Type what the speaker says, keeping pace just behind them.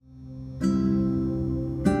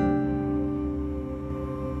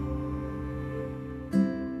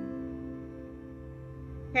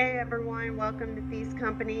everyone, welcome to Feast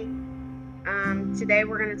Company. Today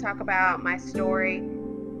we're going to talk about my story.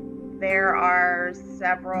 There are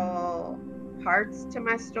several parts to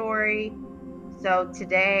my story. So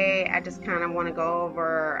today I just kind of want to go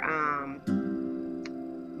over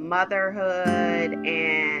motherhood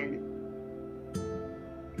and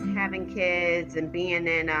having kids and being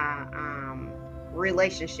in a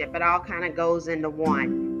relationship. It all kind of goes into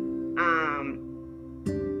one.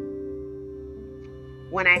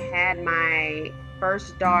 When I had my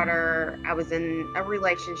first daughter, I was in a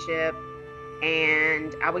relationship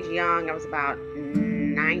and I was young. I was about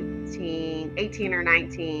 18 or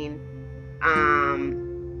 19.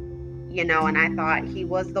 And I thought he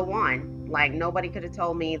was the one. Like, nobody could have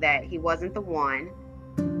told me that he wasn't the one.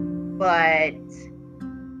 But,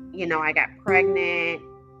 I got pregnant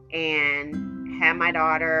and had my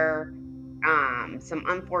daughter. Some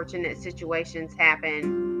unfortunate situations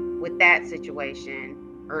happened with that situation,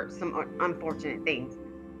 or some unfortunate things.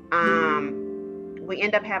 We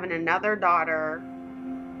end up having another daughter,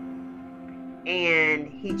 and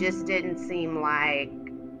he just didn't seem like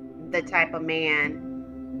the type of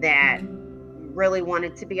man that really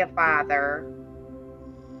wanted to be a father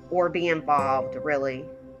or be involved, really.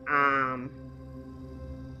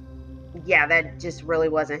 That just really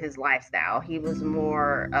wasn't his lifestyle. He was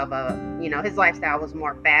more of his lifestyle was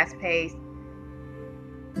more fast paced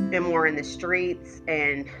and more in the streets.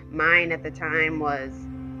 And mine at the time was,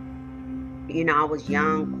 I was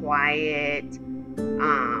young, quiet,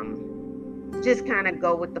 just kind of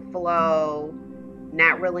go with the flow,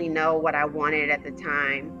 not really know what I wanted at the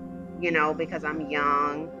time, because I'm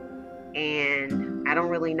young and I don't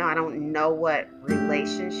know what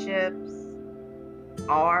relationships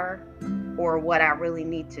are or what I really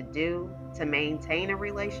need to do to maintain a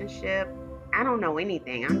relationship. I don't know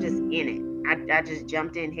anything. I'm just in it. I just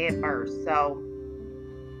jumped in head first. So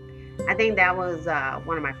I think that was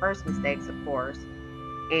one of my first mistakes, of course.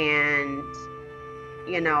 And,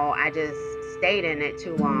 I just stayed in it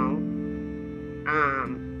too long.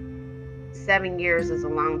 7 years is a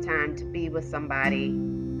long time to be with somebody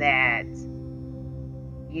that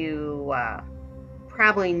you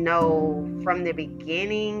probably know from the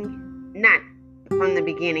beginning, not from the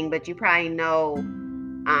beginning, but you probably know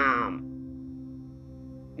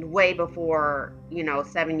way before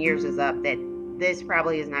 7 years is up that this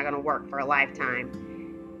probably is not going to work for a lifetime.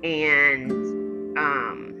 And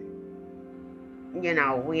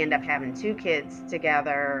we end up having 2 kids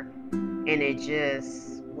together, and it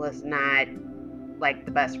just was not like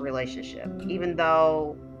the best relationship. Even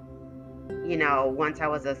though once I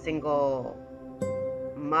was a single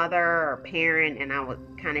mother or parent, and I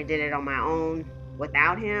kind of did it on my own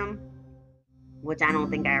without him, which I don't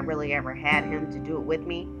think I really ever had him to do it with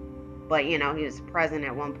me. But he was present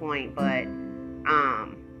at one point. But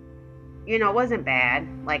it wasn't bad.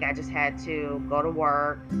 Like, I just had to go to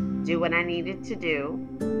work, do what I needed to do,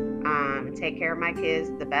 take care of my kids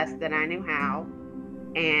the best that I knew how,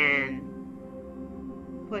 and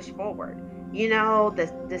push forward.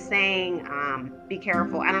 The saying, be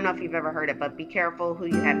careful. I don't know if you've ever heard it, but be careful who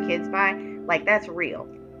you have kids by. Like, that's real.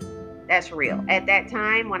 That's real. At that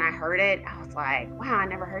time when I heard it, I was like, wow, I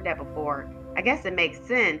never heard that before. I guess it makes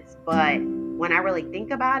sense, but when I really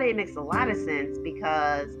think about it, it makes a lot of sense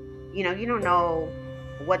because, you don't know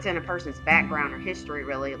what's in a person's background or history,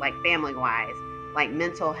 really, like family wise, like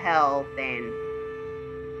mental health and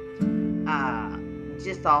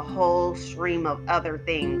just a whole stream of other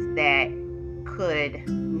things that could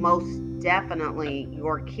most definitely,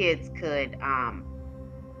 your kids could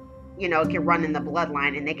could run in the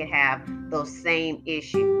bloodline, and they could have those same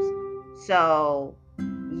issues. So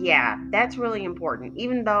yeah, that's really important.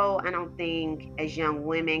 Even though I don't think as young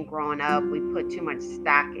women growing up we put too much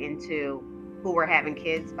stock into who we're having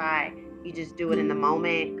kids by. You just do it in the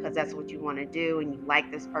moment because that's what you want to do, and you like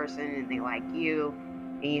this person and they like you,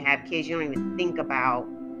 and you have kids. You don't even think about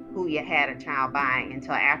who you had a child by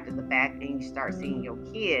until after the fact, and you start seeing your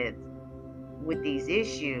kids with these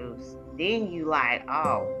issues. Then you like,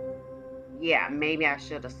 oh yeah, maybe I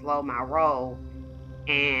should have slowed my roll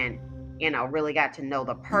and really got to know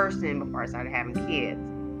the person before I started having kids.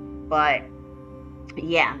 But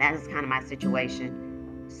yeah, that is kind of my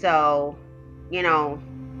situation. So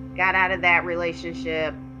got out of that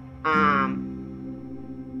relationship. I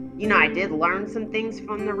did learn some things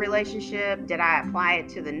from the relationship. Did I apply it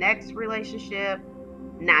to the next relationship?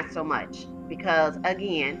 Not so much, because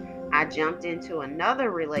again, I jumped into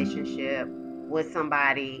another relationship with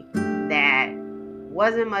somebody that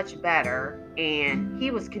wasn't much better, and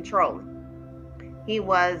he was controlling. He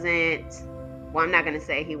wasn't, well, I'm not going to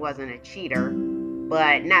say he wasn't a cheater,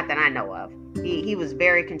 but not that I know of. He was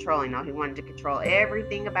very controlling though. He wanted to control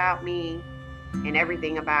everything about me and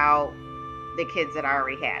everything about the kids that I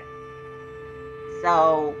already had.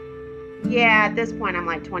 So yeah, at this point I'm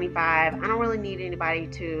like 25. I don't really need anybody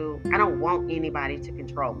to, I don't want anybody to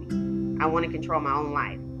control me. I want to control my own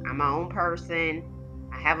life. I'm my own person.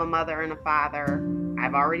 I have a mother and a father.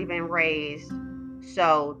 I've already been raised.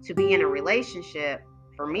 So to be in a relationship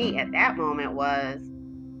for me at that moment was,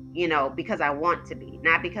 because I want to be,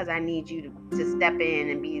 not because I need you to step in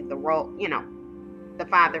and be the role, the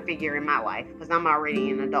father figure in my life, because I'm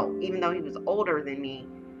already an adult, even though he was older than me.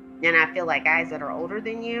 And I feel like guys that are older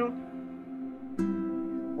than you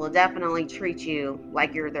will definitely treat you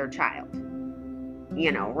like you're their child,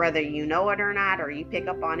 whether you know it or not, or you pick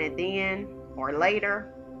up on it then or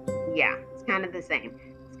later. Yeah, it's kind of the same.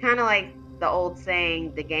 It's kind of like the old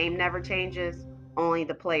saying, the game never changes, only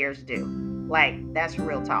the players do. Like, that's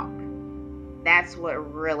real talk. That's what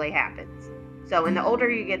really happens. So, and the older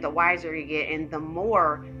you get, the wiser you get, and the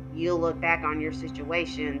more you look back on your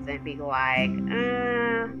situations and be like,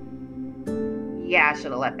 yeah, I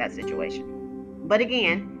should have left that situation. But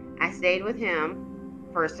again, I stayed with him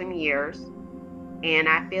for some years, and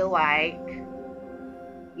I feel like,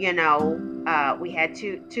 we had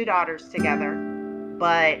two daughters together,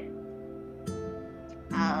 but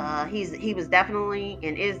he was definitely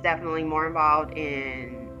and is definitely more involved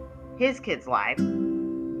in his kids' life.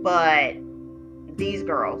 But these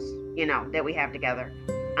girls, that we have together,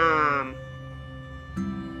 um,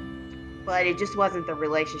 but it just wasn't the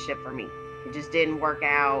relationship for me. It just didn't work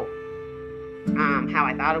out how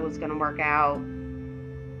I thought it was going to work out,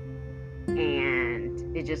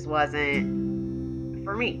 and it just wasn't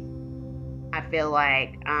for me. I feel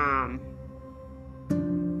like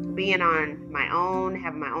being on my own,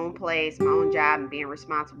 having my own place, my own job, and being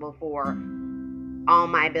responsible for all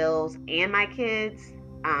my bills and my kids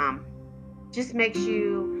just makes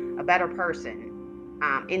you a better person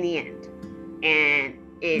in the end. And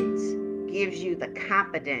it gives you the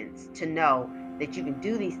confidence to know that you can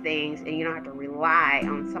do these things and you don't have to rely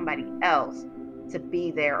on somebody else to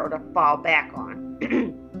be there or to fall back on.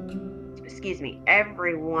 Excuse me.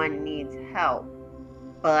 Everyone needs help,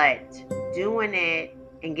 but doing it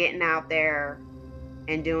and getting out there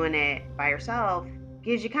and doing it by yourself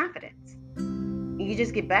gives you confidence. You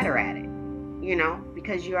just get better at it,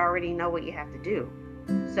 because you already know what you have to do.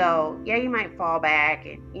 So yeah, you might fall back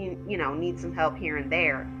and you need some help here and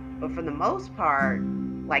there, but for the most part,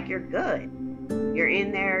 like, you're good. You're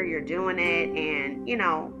in there, you're doing it, and you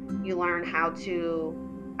learn how to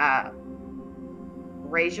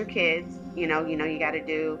raise your kids. You got to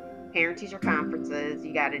do parent teacher conferences.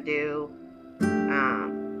 You got to do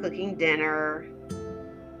cooking dinner.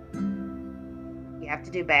 You have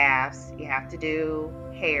to do baths. You have to do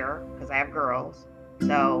hair, because I have girls.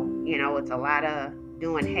 So, it's a lot of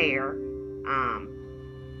doing hair.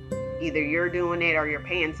 Either you're doing it or you're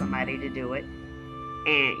paying somebody to do it.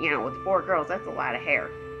 And, with 4 girls, that's a lot of hair.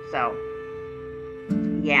 So,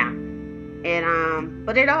 yeah.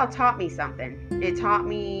 But it all taught me something. It taught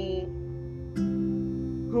me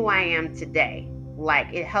who I am today.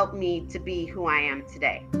 Like, it helped me to be who I am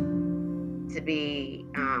today. To be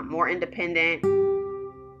more independent.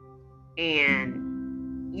 And,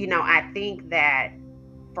 I think that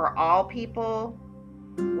for all people,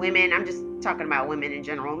 women, I'm just talking about women in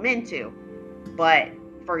general, men too, but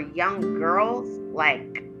for young girls,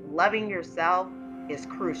 like, loving yourself is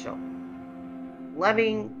crucial.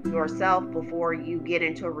 Loving yourself before you get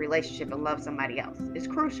into a relationship and love somebody else is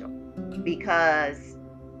crucial, because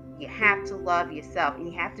you have to love yourself and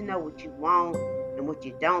you have to know what you want and what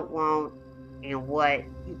you don't want and what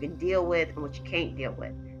you can deal with and what you can't deal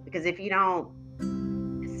with. Because if you don't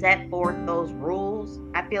set forth those rules,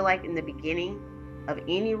 I feel like in the beginning of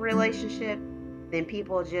any relationship, then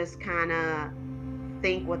people just kind of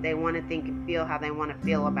think what they want to think and feel how they want to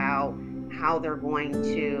feel about how they're going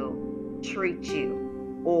to treat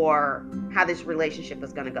you or how this relationship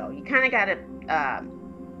is going to go. You kind of got to,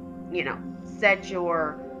 set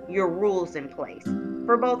your rules in place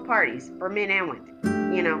for both parties, for men and women.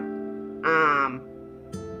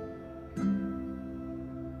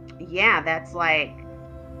 Yeah, that's like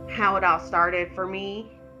how it all started for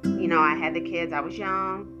me. I had the kids, I was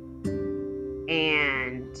young,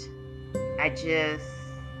 and I just,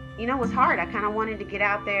 it was hard. I kind of wanted to get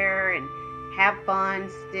out there and have fun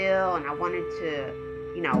still, and I wanted to,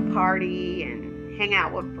 party and hang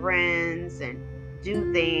out with friends and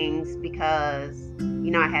do things because,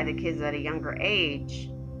 I had the kids at a younger age,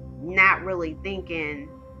 not really thinking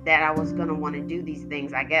that I was going to want to do these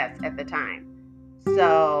things, I guess, at the time.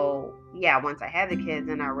 So, yeah, once I had the kids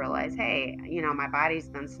and I realized, hey, my body's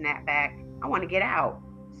done snap back. I want to get out.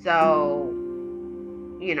 So,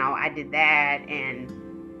 I did that, and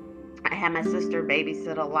I had my sister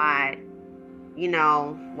babysit a lot,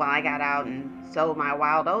 while I got out and sowed my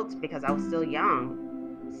wild oats because I was still young.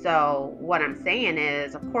 So, what I'm saying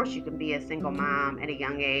is, of course, you can be a single mom at a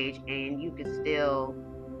young age and you can still,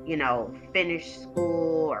 finish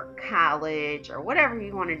school or college or whatever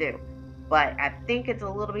you want to do. But I think it's a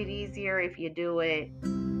little bit easier if you do it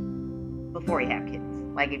before you have kids.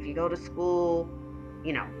 Like if you go to school,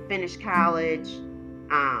 finish college,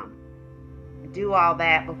 um, do all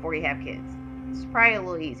that before you have kids. It's probably a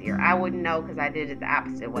little easier. I wouldn't know because I did it the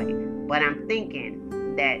opposite way, but I'm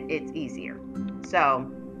thinking that it's easier. So,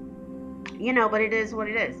 but it is what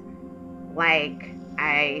it is. Like,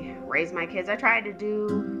 I raised my kids. I tried to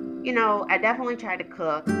do, I definitely tried to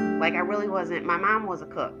cook. Like, I really wasn't, my mom was a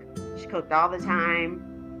cook. She cooked all the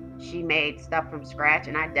time. She made stuff from scratch,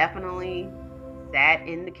 and I definitely sat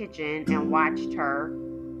in the kitchen and watched her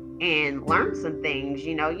and learned some things.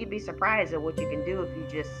 You'd be surprised at what you can do if you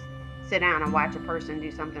just sit down and watch a person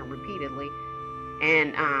do something repeatedly.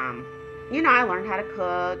 And, I learned how to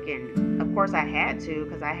cook. And of course, I had to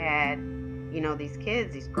because I had, these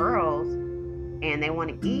kids, these girls, and they want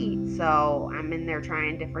to eat. So I'm in there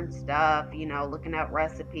trying different stuff, looking up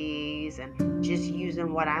recipes and just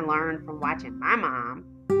using what I learned from watching my mom.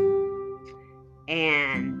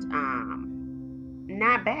 And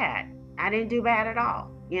not bad. I didn't do bad at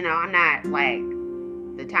all. I'm not like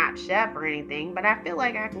the top chef or anything, but I feel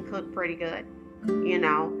like I can cook pretty good, you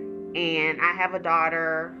know. And I have a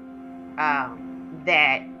daughter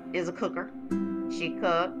that is a cooker. She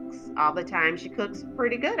cooks all the time. She cooks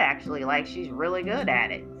pretty good, actually. Like, she's really good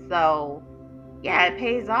at it. So, yeah, it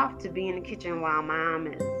pays off to be in the kitchen while mom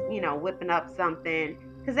is, whipping up something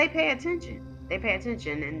because they pay attention. They pay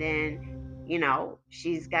attention. And then,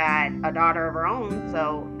 she's got a daughter of her own.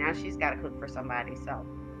 So now she's got to cook for somebody. So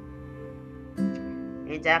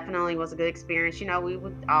it definitely was a good experience. We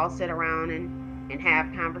would all sit around and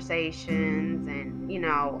have conversations. And,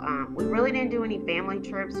 we really didn't do any family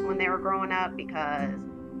trips when they were growing up because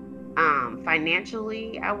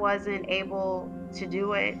financially I wasn't able to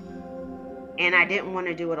do it, and I didn't want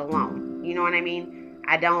to do it alone. You know what I mean?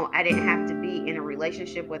 I didn't have to be in a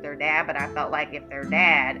relationship with their dad, but I felt like if their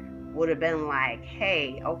dad would have been like,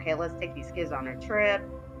 hey, okay, let's take these kids on a trip,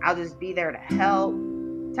 I'll just be there to help,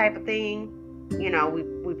 type of thing, we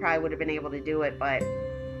probably would have been able to do it, but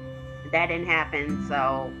that didn't happen.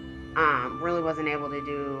 So, really wasn't able to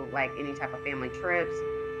do like any type of family trips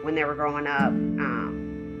when they were growing up.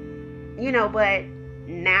 But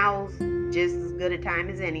now's just as good a time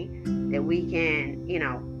as any that we can,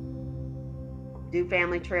 do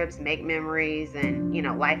family trips, make memories, and,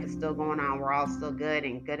 life is still going on. We're all still good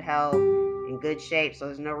and good health and good shape. So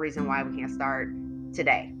there's no reason why we can't start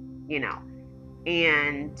today,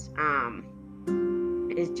 and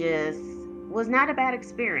it just was not a bad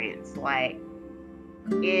experience. Like,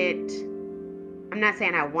 I'm not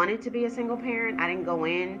saying I wanted to be a single parent. I didn't go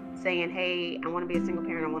in saying, hey, I want to be a single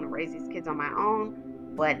parent. I want to raise these kids on my own.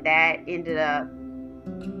 But that ended up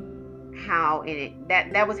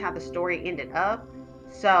that was how the story ended up.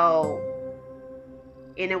 So,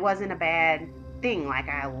 and it wasn't a bad thing. Like,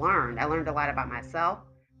 I learned a lot about myself.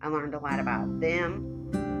 I learned a lot about them.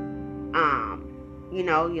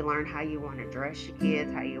 You learn how you want to dress your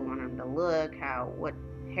kids, how you want them to look, what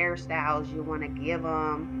hairstyles you want to give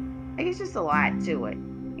them. Like, it's just a lot to it,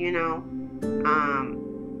 and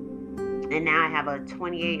now I have a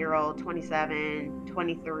 28-year-old, 27,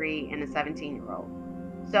 23, and a 17-year-old.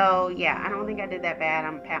 So, yeah, I don't think I did that bad.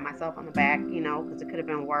 I'm gonna pat myself on the back, because it could have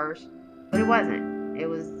been worse, but it wasn't. It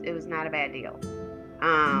was not a bad deal.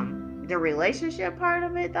 The relationship part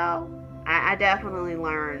of it, though, I definitely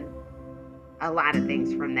learned a lot of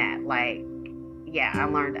things from that. Like, yeah, I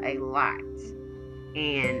learned a lot,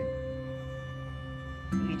 and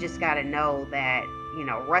you just got to know that,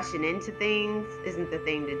 rushing into things isn't the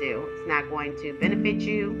thing to do. It's not going to benefit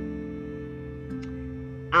you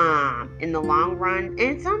in the long run.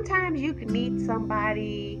 And sometimes you can meet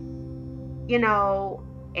somebody,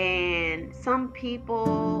 and some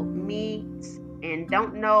people meet and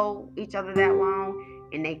don't know each other that long,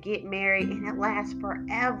 and they get married and it lasts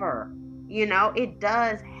forever. It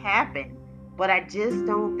does happen, but I just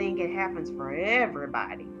don't think it happens for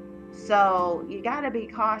everybody. So you got to be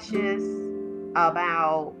cautious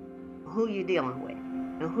about who you're dealing with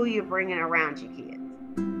and who you're bringing around your kids.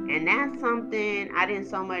 And that's something I didn't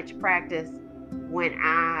so much practice when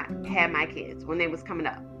I had my kids, when they was coming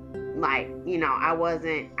up. Like, I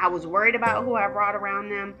was worried about who I brought around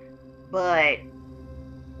them, but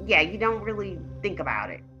yeah, you don't really think about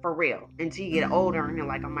it for real until you get older and you're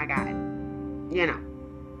like, oh my God, you know.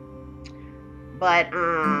 But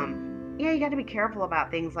yeah, you got to be careful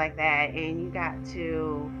about things like that, and you got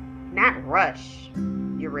to not rush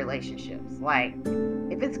your relationships. Like,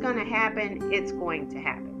 if it's going to happen, it's going to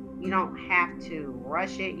happen. You don't have to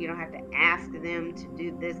rush it. You don't have to ask them to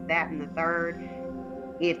do this, that, and the third.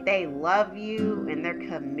 If they love you and they're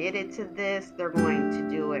committed to this, they're going to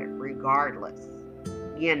do it regardless.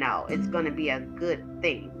 It's going to be a good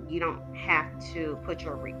thing. You don't have to put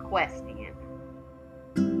your request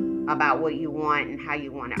in about what you want and how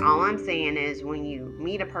you want it. All I'm saying is when you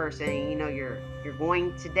meet a person and you're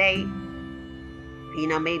going to date,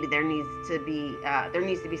 maybe there needs to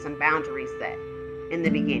be some boundaries set in the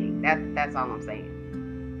beginning. That's all I'm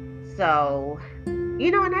saying. So,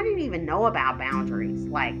 and I didn't even know about boundaries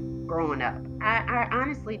like growing up. I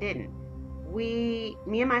honestly didn't. Me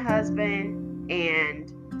and my husband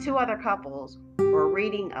and two other couples were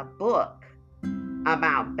reading a book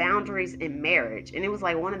about boundaries in marriage. And it was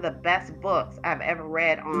like one of the best books I've ever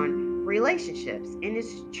read on relationships. And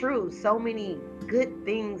it's true, so many good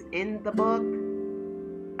things in the book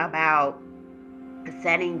about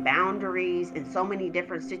setting boundaries in so many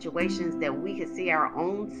different situations that we could see our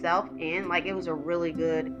own self in. Like, it was a really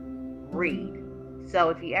good read. So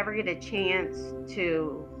if you ever get a chance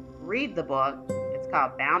to read the book, it's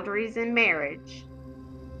called Boundaries in Marriage.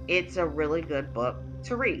 It's a really good book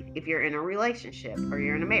to read if you're in a relationship or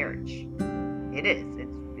you're in a marriage. It is.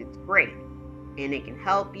 It's great. And it can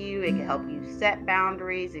help you. It can help you set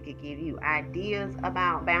boundaries. It can give you ideas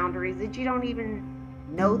about boundaries that you don't even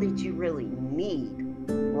know that you really need.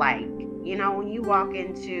 Like, when you walk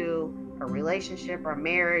into a relationship or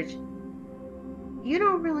marriage, you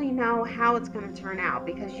don't really know how it's going to turn out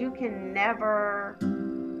because you can never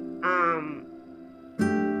um,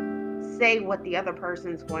 say what the other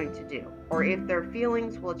person's going to do or if their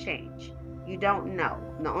feelings will change. You don't know.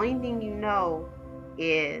 The only thing you know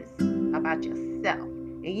is about yourself.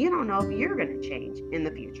 And you don't know if you're going to change in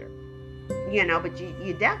the future. But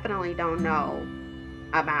you definitely don't know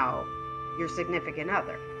about your significant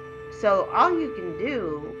other. So all you can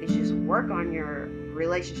do is just work on your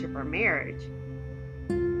relationship or marriage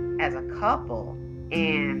as a couple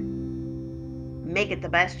and make it the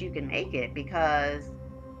best you can make it, because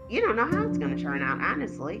you don't know how it's going to turn out,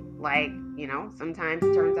 honestly. Like, sometimes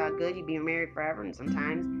it turns out good, you be married forever, and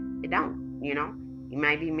sometimes it don't. You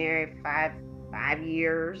might be married 5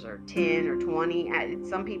 years or 10 or 20.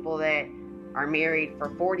 Some people that are married for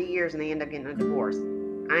 40 years and they end up getting a divorce.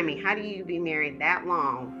 I mean, how do you be married that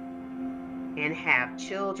long and have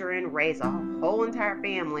children, raise a whole entire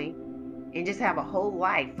family, and just have a whole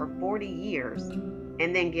life for 40 years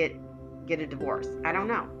and then get a divorce? I don't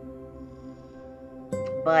know.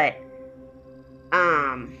 But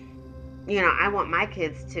I want my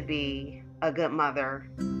kids to be a good mother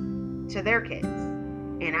to their kids.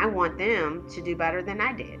 And I want them to do better than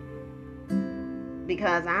I did.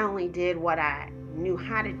 Because I only did what I knew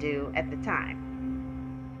how to do at the time.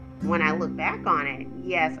 When I look back on it,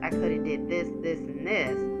 yes, I could have did this, and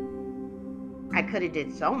this. I could have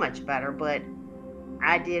did so much better, but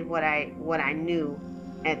I did what I knew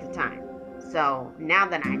at the time. So now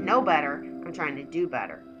that I know better, I'm trying to do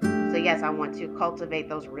better. So yes, I want to cultivate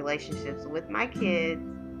those relationships with my kids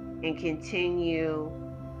and continue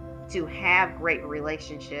to have great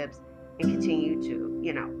relationships and continue to,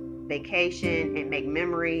 vacation and make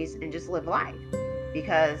memories and just live life.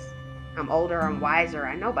 Because I'm older, I'm wiser,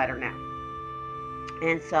 I know better now.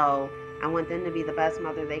 And so I want them to be the best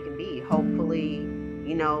mother they can be. Hopefully,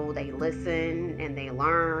 they listen and they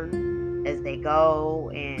learn as they go.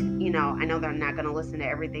 And, I know they're not going to listen to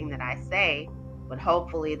everything that I say, but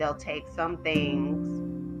hopefully they'll take some things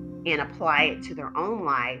and apply it to their own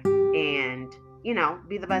life and,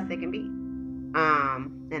 be the best they can be.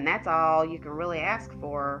 And that's all you can really ask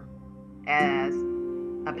for as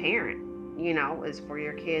a parent, is for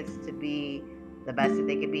your kids to be the best that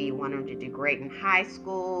they could be. You want them to do great in high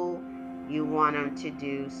school. You want them to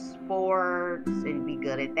do sports and be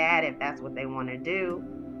good at that if that's what they want to do,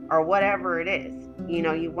 or whatever it is.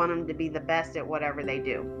 You want them to be the best at whatever they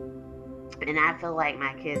do. And I feel like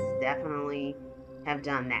my kids definitely have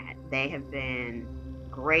done that. They have been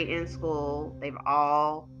great in school. They've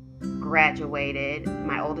all graduated.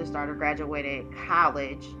 My oldest daughter graduated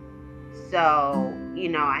college. So,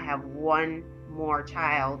 I have one more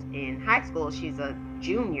child in high school. She's a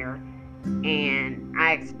junior, and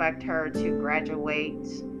I expect her to graduate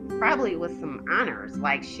probably with some honors.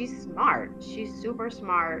 Like, she's smart. She's super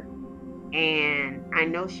smart, and I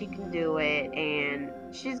know she can do it, and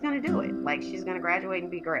she's going to do it. Like, she's going to graduate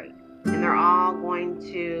and be great. and they're all going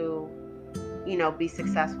to, be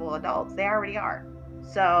successful adults. They already are.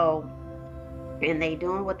 So, and they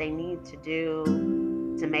doing what they need to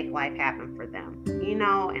do to make life happen for them.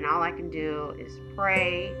 And all I can do is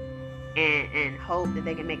pray and hope that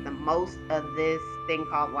they can make the most of this thing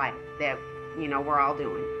called life that, we're all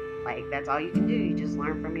doing. Like, that's all you can do. You just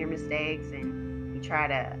learn from your mistakes, and you try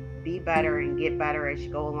to be better and get better as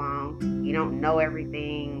you go along. You don't know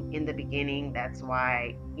everything in the beginning. That's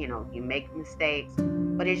why, you make mistakes.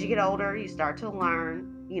 But as you get older, you start to learn,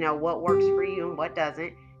 what works for you and what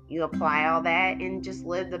doesn't. You apply all that and just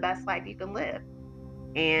live the best life you can live.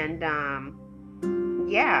 And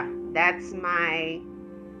yeah, that's my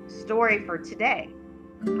story for today.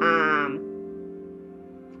 Um,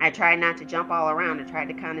 I tried not to jump all around. I tried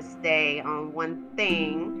to kind of stay on one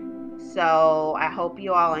thing. So I hope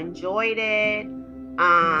you all enjoyed it.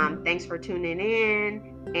 Thanks for tuning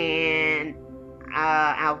in, and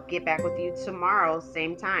I'll get back with you tomorrow,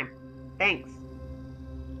 same time. Thanks.